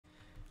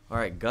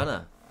Alright,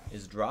 Gunna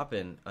is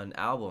dropping an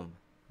album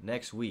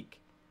next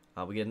week.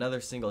 We get another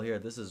single here.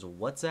 This is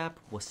Wassam.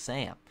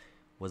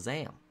 But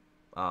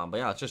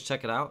yeah, let's just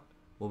check it out.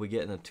 We'll be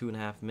getting a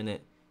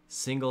 2.5-minute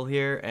single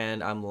here,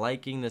 and I'm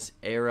liking this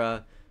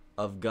era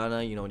of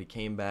Gunna. You know, when he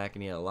came back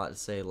and he had a lot to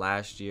say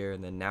last year,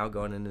 and then now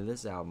going into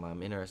this album,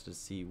 I'm interested to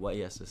see what he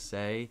has to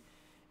say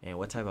and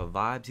what type of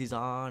vibes he's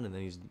on. And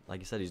then he's, like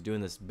you said, he's doing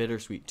this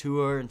bittersweet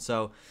tour, and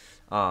so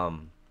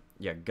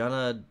yeah,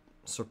 Gunna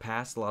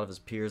surpassed a lot of his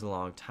peers a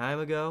long time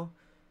ago,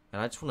 and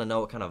I just want to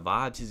know what kind of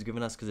vibes he's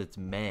giving us, because it's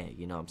May,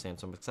 you know what I'm saying?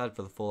 So I'm excited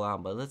for the full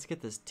album. But let's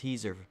get this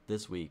teaser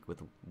this week with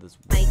this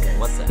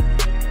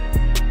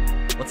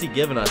what's he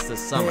giving us this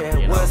summer,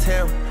 you know?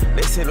 Wassam,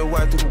 they send a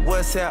wire through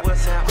WhatsApp.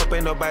 Hope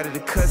ain't nobody to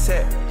cuss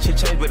at. Shit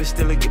change, but it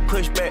still get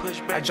pushed back.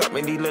 I drop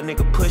me these little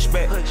nigga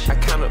pushback. I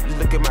count up, just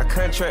look at my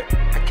contract.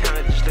 I'm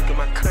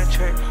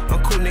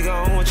cool, nigga,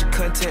 I don't want your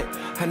contact.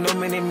 I know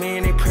many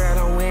men, they pray I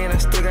don't win. I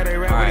still got a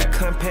rap with a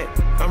compact.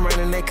 I'm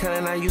running that kind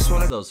and I used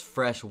one of those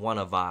fresh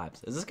Wunna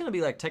vibes. Is this gonna be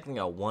like technically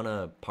a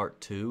Wunna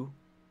part 2?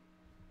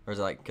 Or is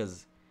it like,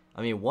 because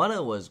I mean,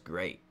 Wunna was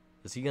great.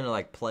 Is he gonna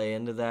like play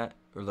into that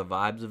or the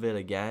vibes of it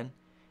again?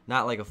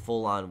 Not like a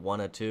full-on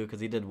Wunna 2, because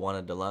he did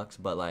Wunna Deluxe,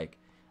 but like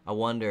I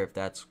wonder if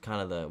that's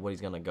kind of what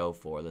he's gonna go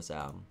for this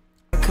album.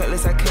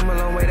 Cutlass, I came a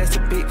long way, that's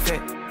a big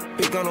fact.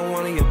 Big on the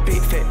one of your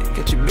big fat.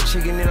 Got your bitch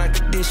shaking it like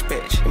a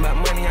dispatch. About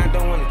money, I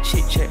don't want to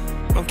chit chat.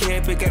 Don't care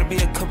if it gotta be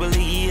a couple of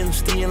years. I'm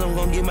still, I'm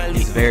gonna get my lead.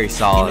 He's very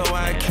solid. You know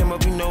why I came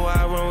up, you know why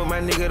I run with my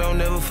nigga. Don't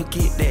never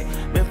forget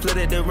that. Been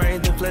flooded the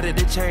rains, been flooded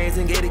the chains,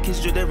 and get a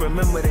kiss, you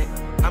remember that.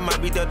 I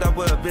might be ducked up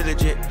with a village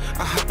jet.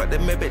 I hop out the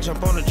map, bitch,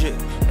 jump on the jet.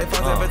 They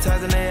false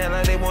advertising, they had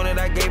like they wanted,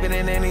 I gave it,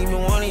 and they didn't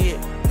even want it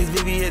yet. These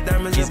VVS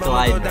diamonds, he's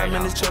gliding right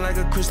now. It's chilling like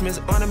a Christmas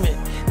ornament.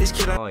 This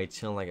kid, he's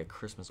chilling like a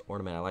Christmas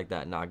ornament. I like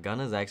that. Nah,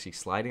 Gunna's actually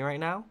sliding right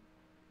now.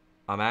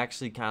 I'm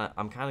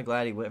kind of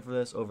glad he went for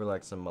this over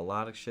like some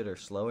melodic shit or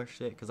slower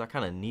shit, because I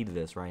kind of needed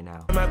this right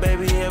now. My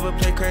baby ever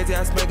play crazy,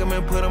 I spank him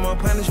and put him on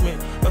punishment.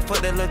 But fuck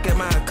that, look at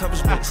my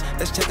accomplishments.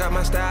 Let's check out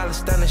my style,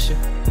 astonishing.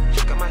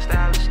 Check out my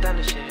style,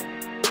 astonishing.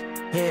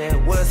 Yeah,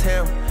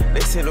 Wassam,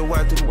 they send a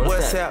wire through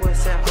WhatsApp.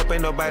 Hope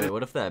ain't nobody.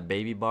 What if that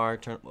baby bar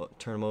turn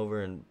him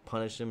over and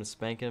punish him and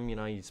spank him? You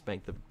know, you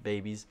spank the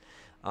babies.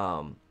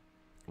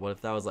 What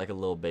if that was like a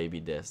little baby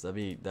diss? That'd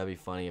be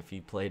funny if he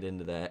played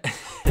into that.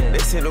 They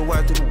send a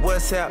wire through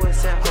WhatsApp.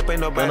 Hope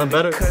ain't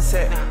nobody to cuss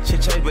at.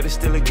 Shit change, but it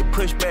still get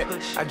pushed back.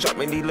 I drop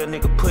me these little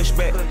nigga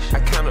pushback. I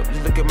count up,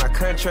 just look at my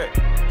contract.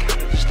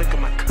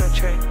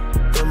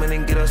 Filming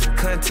and get us some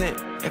content.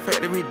 In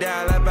factory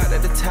dial, I bought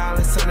at the tile,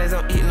 and Sundays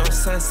I'm eating on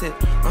sunset.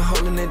 I'm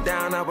holding it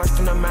down, I watch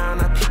from the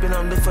mound, I peep it,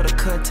 I'm lit for the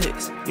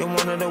context. You're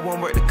one of the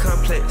one work the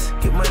complex.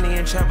 Get money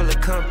and travel a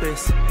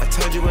compass. I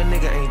told you a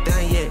nigga ain't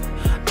done yet.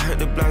 I heard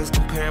the bloggers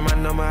comparing my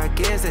number, I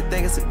guess they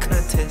think it's a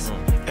contest.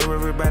 And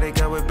everybody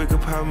got a bigger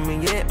problem,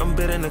 and yet I'm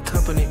building a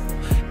company.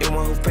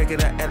 Anyone who fake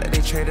it, I act like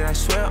they traded, I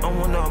swear I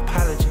want no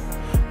apology.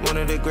 One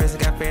of the greatest,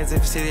 got fans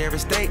every city, every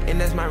state, and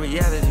that's my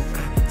reality.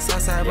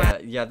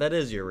 Yeah, that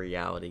is your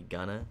reality,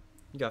 Gunna.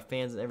 You got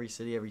fans in every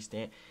city, every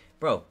state.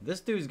 Bro, this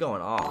dude's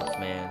going off,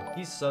 man.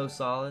 He's so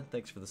solid.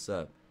 Thanks for the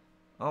sub.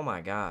 Oh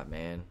my god,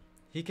 man.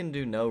 He can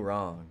do no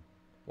wrong.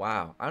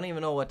 Wow. I don't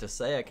even know what to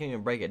say. I can't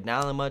even break it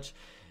down that much.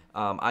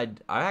 I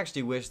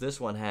actually wish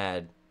this one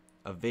had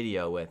a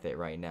video with it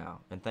right now.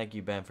 And thank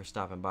you, Ben, for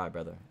stopping by,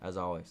 brother, as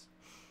always.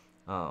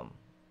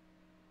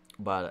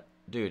 But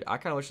dude, I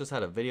kind of wish this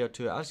had a video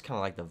to it. I just kind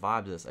of like the vibe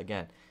of this.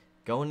 Again,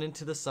 going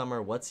into the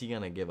summer, what's he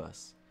going to give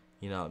us?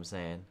 You know what I'm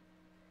saying?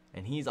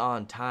 And he's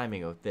on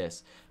timing with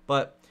this.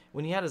 But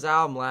when he had his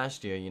album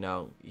last year, you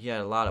know, he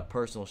had a lot of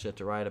personal shit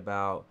to write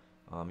about.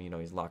 You know,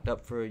 he's locked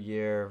up for a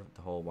year,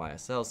 the whole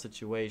YSL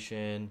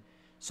situation.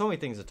 So many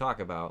things to talk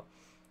about.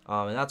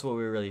 And that's what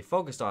we were really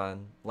focused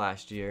on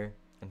last year,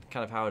 and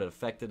kind of how it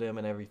affected him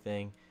and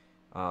everything.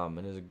 And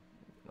there's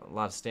a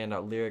lot of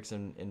standout lyrics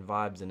and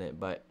vibes in it,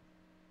 but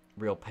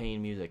real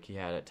pain music he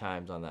had at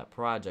times on that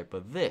project.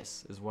 But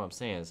this is what I'm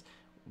saying is,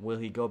 will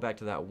he go back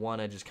to that one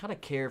just kind of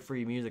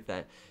carefree music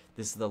that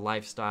this is the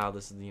lifestyle,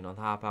 this is, you know,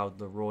 the hop out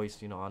the Royce,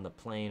 you know, on the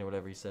plane or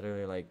whatever he said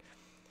earlier. Like,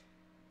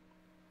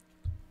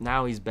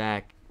 now he's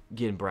back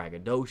getting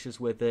braggadocious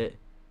with it,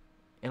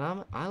 and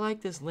I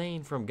like this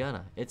lane from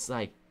Gunna. It's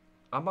like,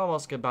 I'm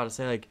almost about to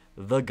say like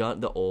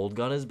the old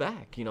Gunna is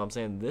back. You know what I'm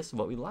saying? This is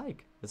what we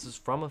like. This is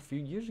from a few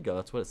years ago.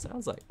 That's what it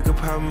sounds like. Good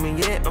problem, and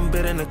yet I'm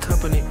building a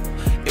company.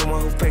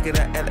 Anyone who fake it,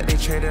 I act like they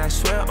traded, I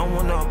swear I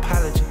want no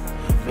apology.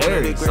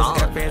 Very solid.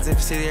 Got fans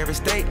every city, every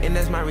state, and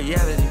that's my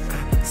reality.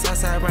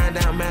 Southside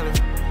riding down Mallory.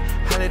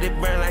 How did it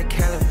burn like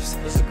calories?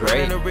 This is great.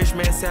 Running a rich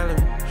man's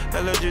salary.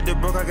 Allergic to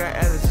broke, I got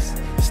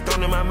allergies.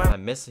 Stone in my mouth. I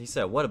missed. He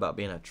said, "What about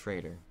being a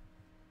trader?"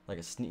 Like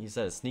he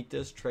said a sneak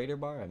diss trader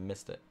bar. I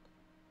missed it.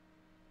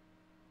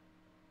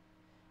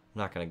 I'm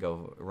not gonna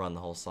go run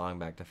the whole song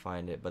back to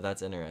find it, but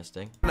that's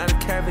interesting. Not a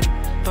cavity.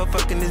 Her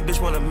fucking this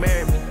bitch wanna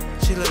marry me.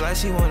 She look like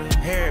she wanna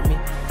inherit me.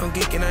 I'm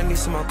geeking, I need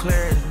some more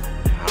clarity.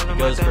 He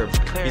goes for,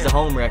 he's a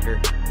home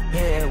wrecker.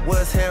 Yeah,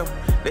 Wassam,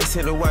 They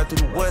send the wire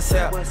through the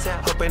WhatsApp.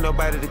 Hope ain't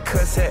nobody to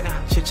cuss at.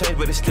 Shit changed,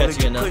 but it's still a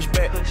get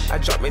pushback. I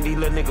drop me these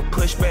little nigga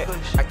pushback.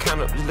 I count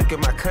up, just look at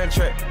my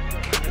contract.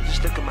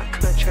 Just look at my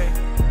contract.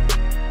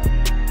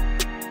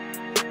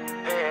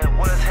 Yeah,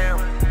 Wassam.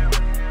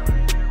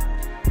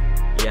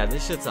 Yeah,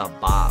 this shit's a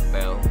bop,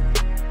 bro.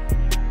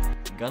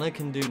 Gunna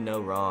can do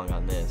no wrong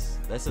on this.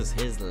 This is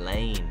his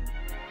lane.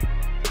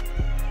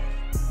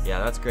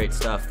 Yeah, that's great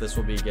stuff. This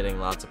will be getting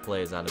lots of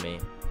plays out of me.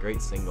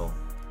 Great single.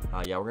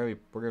 Yeah, we're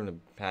gonna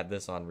have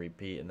this on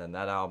repeat, and then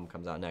that album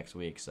comes out next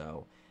week.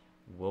 So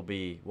we'll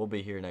be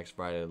here next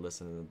Friday to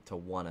listen to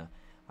Wunna.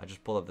 I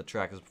just pulled up the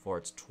track before.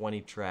 It's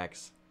 20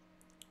 tracks,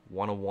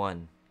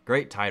 101.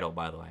 Great title,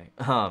 by the way.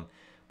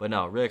 But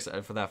no, really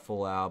excited for that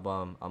full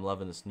album. I'm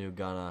loving this new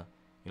Gunna.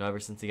 You know, ever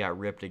since he got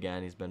ripped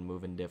again, he's been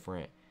moving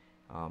different.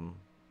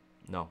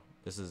 No,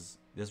 this is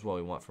what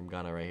we want from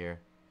Gunna right here.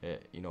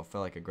 It, you know,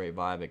 felt like a great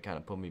vibe. It kind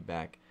of put me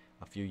back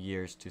a few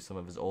years to some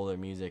of his older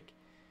music.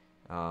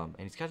 And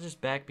he's kind of just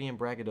back being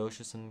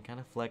braggadocious and kind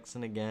of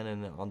flexing again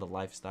and on the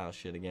lifestyle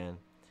shit again.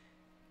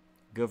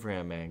 Good for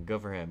him, man.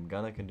 Good for him.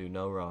 Gunna can do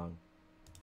no wrong.